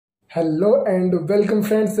Hello and welcome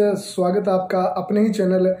friends, स्वागत है आपका अपने ही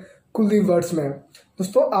चैनल कुलदीप वर्ड्स में।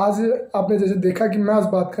 दोस्तों, आज आपने जैसे देखा कि मैं आज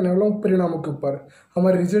बात करने वाला हूँ परिणामों के ऊपर,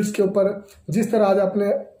 हमारे रिजल्ट्स के ऊपर। जिस तरह आज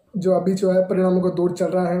आपने जो है परिणामों का दौर चल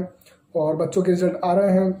रहा है और बच्चों के रिजल्ट आ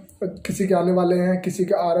रहे हैं, किसी के आने वाले हैं, किसी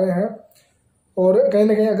के आ रहे हैं। और कहीं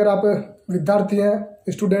ना कहीं अगर आप विद्यार्थी हैं,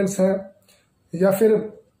 स्टूडेंट्स हैं या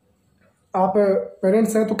फिर आप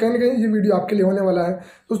पेरेंट्स हैं तो कहीं ना कहीं ये वीडियो आपके लिए होने वाला है।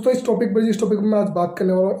 दोस्तों, जिस टॉपिक पर मैं आज बात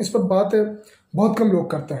करने वाला हूँ, इस पर बात बहुत कम लोग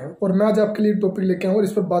करते हैं और मैं आज आपके लिए टॉपिक लेके आऊँ और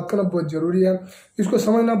इस पर बात करना बहुत ज़रूरी है। इसको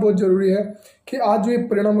समझना बहुत ज़रूरी है कि आज जो ये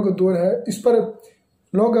परिणामों का दौर है, इस पर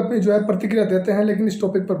लोग अपनी प्रतिक्रिया देते हैं, लेकिन इस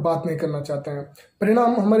टॉपिक पर बात नहीं करना चाहते हैं।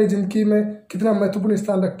 परिणाम हमारी ज़िंदगी में कितना महत्वपूर्ण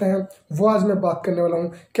स्थान रखते हैं वो आज मैं बात करने वाला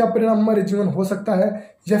हूँ। क्या परिणाम हमारे जीवन हो सकता है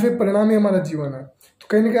या फिर परिणाम ही हमारा जीवन है? तो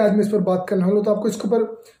कहीं ना कहीं आज मैं इस पर बात करने वाला हूँ, तो आपको इसके ऊपर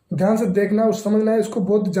ध्यान से देखना और समझना है, इसको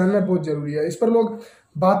बहुत जानना बहुत जरूरी है। इस पर लोग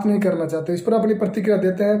बात नहीं करना चाहते, इस पर अपनी प्रतिक्रिया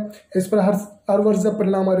देते हैं। इस पर हर वर्ष जब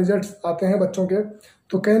परिणाम और रिजल्ट्स आते हैं बच्चों के,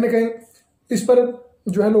 तो कहीं ना कहीं इस पर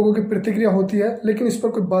लोगों की प्रतिक्रिया होती है, लेकिन इस पर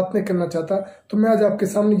कोई बात नहीं करना चाहता। तो मैं आज आपके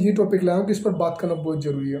सामने ये टॉपिक लाया हूँ कि इस पर बात करना बहुत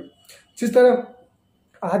जरूरी है। जिस तरह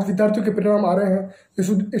आज विद्यार्थियों के परिणाम आ रहे हैं,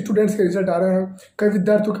 स्टूडेंट्स के रिजल्ट आ रहे हैं, कई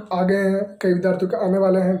विद्यार्थियों के आ गए हैं, कई विद्यार्थियों के आने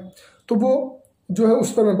वाले हैं, तो वो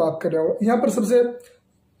उस पर मैं बात कर रहा हूँ। यहाँ पर सबसे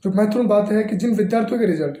महत्वपूर्ण बात है कि जिन विद्यार्थियों के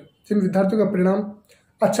रिजल्ट, जिन विद्यार्थियों का परिणाम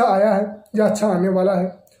अच्छा आया है या अच्छा आने वाला है,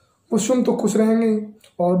 वो स्वयं तो खुश रहेंगे ही,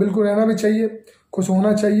 और बिल्कुल रहना भी चाहिए, खुश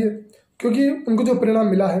होना चाहिए, क्योंकि उनको जो परिणाम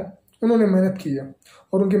मिला है उन्होंने मेहनत की है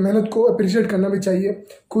और उनकी मेहनत को अप्रिशिएट करना भी चाहिए,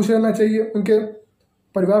 खुश रहना चाहिए, उनके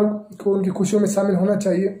परिवार को उनकी खुशियों में शामिल होना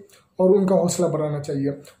चाहिए और उनका हौसला बढ़ाना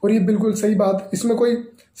चाहिए। और ये बिल्कुल सही बात, इसमें कोई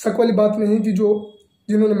शक वाली बात नहीं कि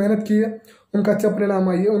जिन्होंने मेहनत की है उनका अच्छा परिणाम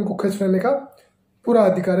आई है, उनको खुश रहने का पूरा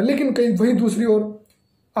अधिकार है। लेकिन कई वही दूसरी ओर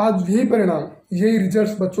आज यही परिणाम, यही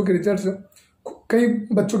रिजल्ट्स, बच्चों के रिजल्ट्स कई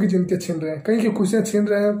बच्चों की जिंदगी छीन रहे हैं, कई की खुशियां छीन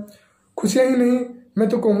रहे हैं। खुशियां ही नहीं, मैं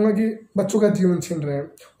तो कहूँगा कि बच्चों का जीवन छीन रहे हैं,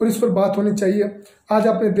 और इस पर बात होनी चाहिए। आज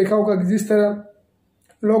आपने देखा होगा कि जिस तरह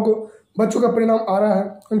लोग बच्चों का परिणाम आ रहा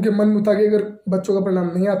है, उनके मन मुताबिक अगर बच्चों का परिणाम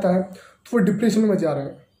नहीं आता है तो वो डिप्रेशन में जा रहे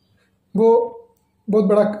हैं, वो बहुत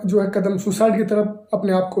बड़ा कदम सुसाइड की तरफ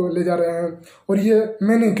अपने आप को ले जा रहे हैं। और ये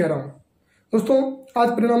मैं नहीं कह रहा हूँ दोस्तों। आज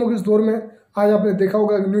परिणामों के इस दौर में आज आपने देखा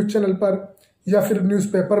होगा न्यूज़ चैनल पर या फिर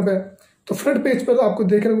न्यूज़पेपर पे, तो फ्रंट पेज पर आपको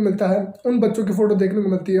देखने को मिलता है, उन बच्चों की फोटो देखने को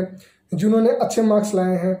मिलती है जिन्होंने अच्छे मार्क्स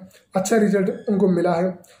लाए हैं, अच्छा रिजल्ट उनको मिला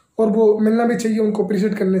है, और वो मिलना भी चाहिए, उनको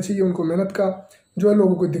अप्रिशिएट करना चाहिए, उनको मेहनत का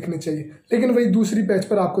लोगों को दिखनी चाहिए। लेकिन वही दूसरी पेज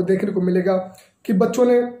पर आपको देखने को मिलेगा कि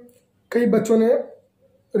कई बच्चों ने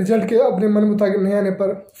रिजल्ट के अपने मन मुताबिक नहीं आने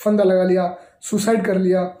पर फंदा लगा लिया, सुसाइड कर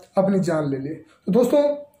लिया, अपनी जान ले ली। तो दोस्तों,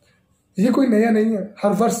 ये कोई नया नहीं है,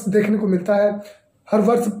 हर वर्ष देखने को मिलता है। हर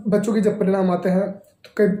वर्ष बच्चों के जब परिणाम आते हैं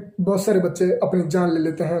तो बहुत सारे बच्चे अपनी जान ले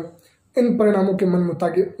लेते हैं। इन परिणामों के मन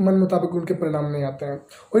मुताबिक उनके परिणाम नहीं आते हैं,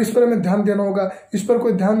 और इस पर हमें ध्यान देना होगा। इस पर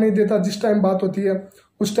कोई ध्यान नहीं देता। जिस टाइम बात होती है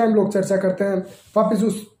उस टाइम लोग चर्चा करते हैं, वापिस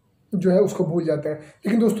उसको भूल जाते हैं।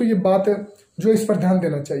 लेकिन दोस्तों, ये बात है इस पर ध्यान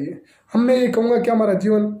देना चाहिए। मैं ये कहूँगा कि हमारा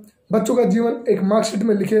जीवन, बच्चों का जीवन एक मार्कशीट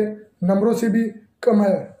में लिखे नंबरों से भी कम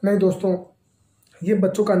है। नहीं दोस्तों, ये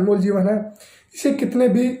बच्चों का अनमोल जीवन है। इसे कितने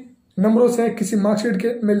भी नंबरों से, किसी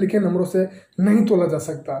मार्कशीट में लिखे नंबरों से नहीं तोला जा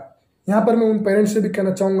सकता। यहाँ पर मैं उन पेरेंट्स से भी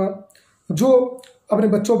कहना चाहूँगा जो अपने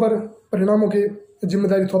बच्चों पर परिणामों की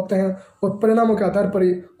जिम्मेदारी थोपते हैं और परिणामों के आधार पर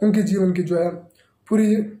ही उनके जीवन की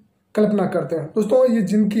पूरी कल्पना करते हैं। दोस्तों, ये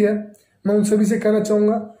जिनकी है, मैं उन सभी से कहना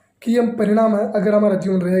चाहूँगा कि ये परिणाम है। अगर हमारा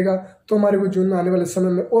जीवन रहेगा तो हमारे को जीवन में आने वाले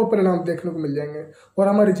समय में और परिणाम देखने को मिल जाएंगे, और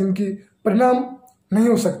हमारी जिंदगी परिणाम नहीं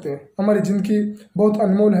हो सकते। हमारी जिंदगी बहुत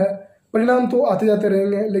अनमोल है। परिणाम तो आते जाते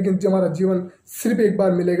रहेंगे, लेकिन हमारा जीवन सिर्फ एक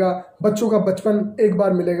बार मिलेगा। बच्चों का बचपन एक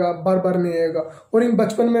बार मिलेगा, बार बार नहीं आएगा। और इन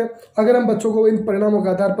बचपन में अगर हम बच्चों को इन परिणामों के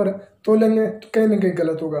आधार पर तोलेंगे तो कहीं ना कहीं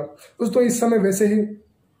गलत होगा। दोस्तों, इस समय वैसे ही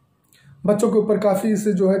बच्चों के ऊपर काफी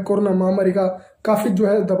से कोरोना महामारी का काफी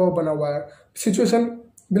दबाव बना हुआ है। सिचुएशन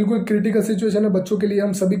बिल्कुल क्रिटिकल सिचुएशन है बच्चों के लिए,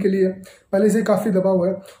 हम सभी के लिए पहले से काफी दबाव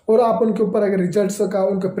है। और आप उनके ऊपर अगर रिजल्ट्स का,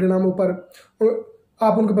 उनके परिणामों पर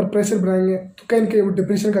आप उनके ऊपर प्रेशर बनाएंगे तो कहीं ना कहीं वो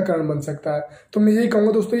डिप्रेशन का कारण बन सकता है। तो मैं यही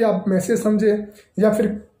कहूँगा दोस्तों, ये आप मैसेज समझे या फिर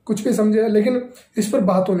कुछ भी समझे, लेकिन इस पर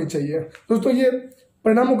बात होनी चाहिए। दोस्तों, ये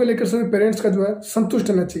परिणामों को लेकर सभी पेरेंट्स का संतुष्ट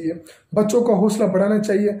रहना चाहिए, बच्चों का हौसला बढ़ाना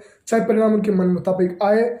चाहिए, चाहे परिणाम उनके मन मुताबिक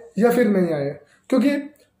आए या फिर नहीं आए। क्योंकि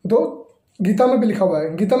गीता में भी लिखा हुआ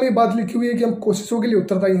है, गीता में ये बात लिखी हुई है कि हम कोशिशों के लिए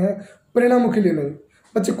उत्तरदायी हैं, परिणामों के लिए नहीं।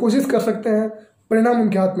 बच्चे कोशिश कर सकते हैं, परिणाम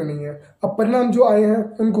उनके हाथ में नहीं है। अब परिणाम जो आए हैं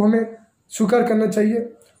उनको हमें स्वीकार करना चाहिए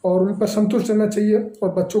और उन पर संतुष्ट रहना चाहिए, और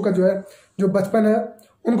बच्चों का जो बचपन है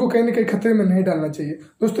उनको कहीं ना कहीं खतरे में नहीं डालना चाहिए।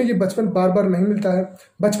 दोस्तों ये बचपन बार बार नहीं मिलता है,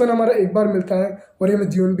 बचपन हमारा एक बार मिलता है और ये हमें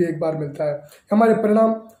जीवन भी एक बार मिलता है। हमारे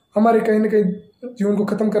परिणाम हमारे कहीं ना कहीं जीवन को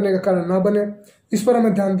खत्म करने का कारण ना बने, इस पर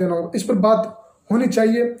हमें ध्यान देना होगा, इस पर बात होनी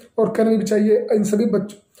चाहिए और करनी भी चाहिए। इन सभी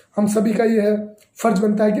बच्चों हम सभी का ये है फर्ज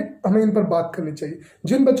बनता है कि हमें इन पर बात करनी चाहिए।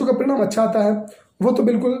 जिन बच्चों का परिणाम अच्छा आता है वो तो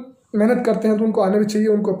बिल्कुल मेहनत करते हैं तो उनको आना भी चाहिए,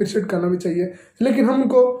 उनको अप्रिशिएट करना भी चाहिए। लेकिन हम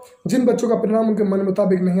उनको, जिन बच्चों का परिणाम उनके मन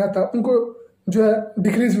मुताबिक नहीं आता, उनको जो है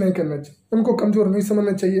डिक्रीज नहीं करना चाहिए, उनको कमजोर नहीं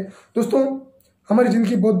समझना चाहिए। दोस्तों हमारी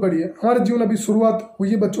जिंदगी बहुत बड़ी है, हमारा जीवन अभी शुरुआत हुई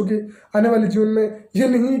है बच्चों की। आने वाले जीवन में ये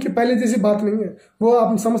नहीं है कि पहले जैसी बात नहीं है, वो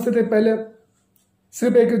आप समझते थे पहले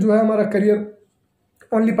सिर्फ एक जो है हमारा करियर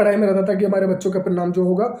ओनली पढ़ाई में रहता था कि हमारे बच्चों का परिणाम जो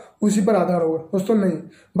होगा उसी पर आधार होगा। दोस्तों नहीं,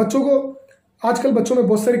 बच्चों को आजकल बच्चों में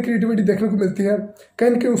बहुत सारी क्रिएटिविटी देखने को मिलती है, कहीं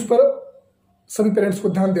ना कहीं उस पर सभी पेरेंट्स को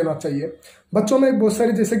ध्यान देना चाहिए। बच्चों में बहुत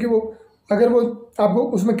सारी, जैसे कि वो अगर वो आपको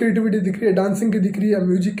उसमें क्रिएटिविटी दिख रही है, डांसिंग की दिख रही है,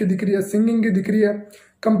 म्यूजिक की दिख रही है, सिंगिंग की दिख रही है,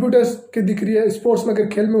 कंप्यूटर्स की दिख रही है, स्पोर्ट्स में अगर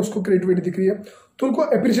खेल में उसको क्रिएटिविटी दिख रही है तो उनको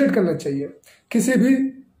अप्रिशिएट करना चाहिए। किसी भी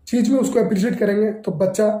चीज में उसको अप्रिशिएट करेंगे तो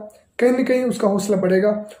बच्चा कहीं ना कहीं उसका हौसला बढ़ेगा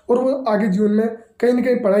और वो आगे जीवन में कहीं ना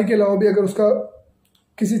कहीं पढ़ाई के अलावा भी अगर उसका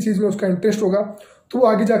किसी चीज में उसका इंटरेस्ट होगा तो वो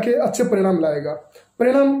आगे जाके अच्छे परिणाम लाएगा।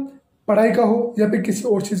 परिणाम पढ़ाई का हो या फिर किसी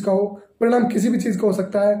और चीज का हो, परिणाम किसी भी चीज का हो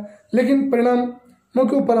सकता है, लेकिन परिणामों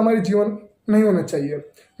के ऊपर हमारे जीवन नहीं होना चाहिए।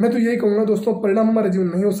 मैं तो यही कहूंगा दोस्तों, परिणाम हमारे जीवन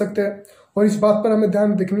नहीं हो सकते और इस बात पर हमें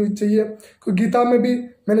ध्यान रखनी चाहिए। क्योंकि गीता में भी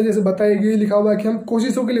मैंने जैसे बताया यही लिखा हुआ है कि हम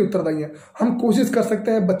कोशिशों के लिए उत्तरदायी हैं। हम कोशिश कर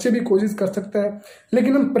सकते हैं, बच्चे भी कोशिश कर सकते हैं,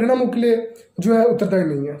 लेकिन हम परिणामों के लिए जो है उत्तरदायी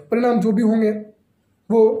नहीं है। परिणाम जो भी होंगे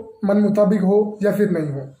वो मन मुताबिक हो या फिर नहीं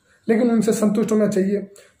हो, लेकिन उनसे संतुष्ट होना चाहिए।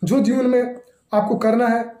 जो जीवन में आपको करना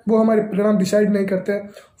है वो हमारे परिणाम डिसाइड नहीं करते,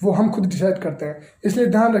 वो हम खुद डिसाइड करते हैं। इसलिए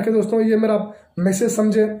ध्यान रखें दोस्तों, ये मेरा मैसेज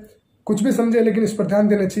समझे, कुछ भी समझे, लेकिन इस पर ध्यान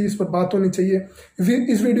देना चाहिए, इस पर बात होनी चाहिए।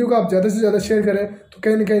 इस वीडियो को आप ज़्यादा से ज़्यादा शेयर करें तो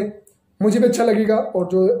कहीं ना कहीं मुझे भी अच्छा लगेगा और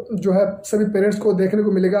जो है सभी पेरेंट्स को देखने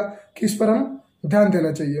को मिलेगा कि इस पर हम ध्यान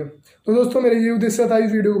देना चाहिए। तो दोस्तों मेरा ये उद्देश्य था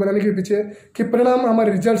इस वीडियो को बनाने के पीछे कि परिणाम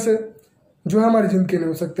हमारे रिजल्ट से जो है हमारी जिंदगी नहीं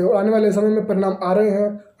हो सकते और आने वाले समय में परिणाम आ रहे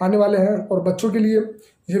हैं, आने वाले हैं और बच्चों के लिए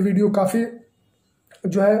ये वीडियो काफ़ी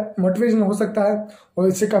जो है मोटिवेशन हो सकता है और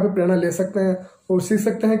इससे काफ़ी प्रेरणा ले सकते हैं और सीख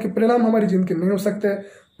सकते हैं कि परिणाम हमारी जिंदगी नहीं हो सकते।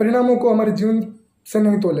 परिणामों को हमारे जीवन से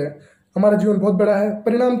नहीं तोले, हमारा जीवन बहुत बड़ा है,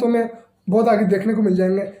 परिणाम तो हमें बहुत आगे देखने को मिल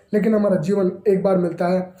जाएंगे, लेकिन हमारा जीवन एक बार मिलता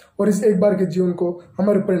है और इस एक बार के जीवन को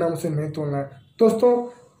हमारे परिणामों से नहीं तोड़ना है। दोस्तों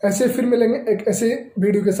ऐसे फिर मिलेंगे एक ऐसे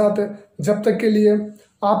वीडियो के साथ, जब तक के लिए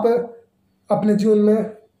आप अपने जीवन में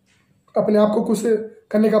अपने आप को खुश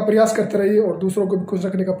करने का प्रयास करते रहिए और दूसरों को भी खुश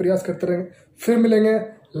रखने का प्रयास करते रहें। फिर मिलेंगे।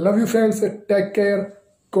 Love you friends, take care,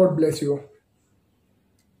 God bless you.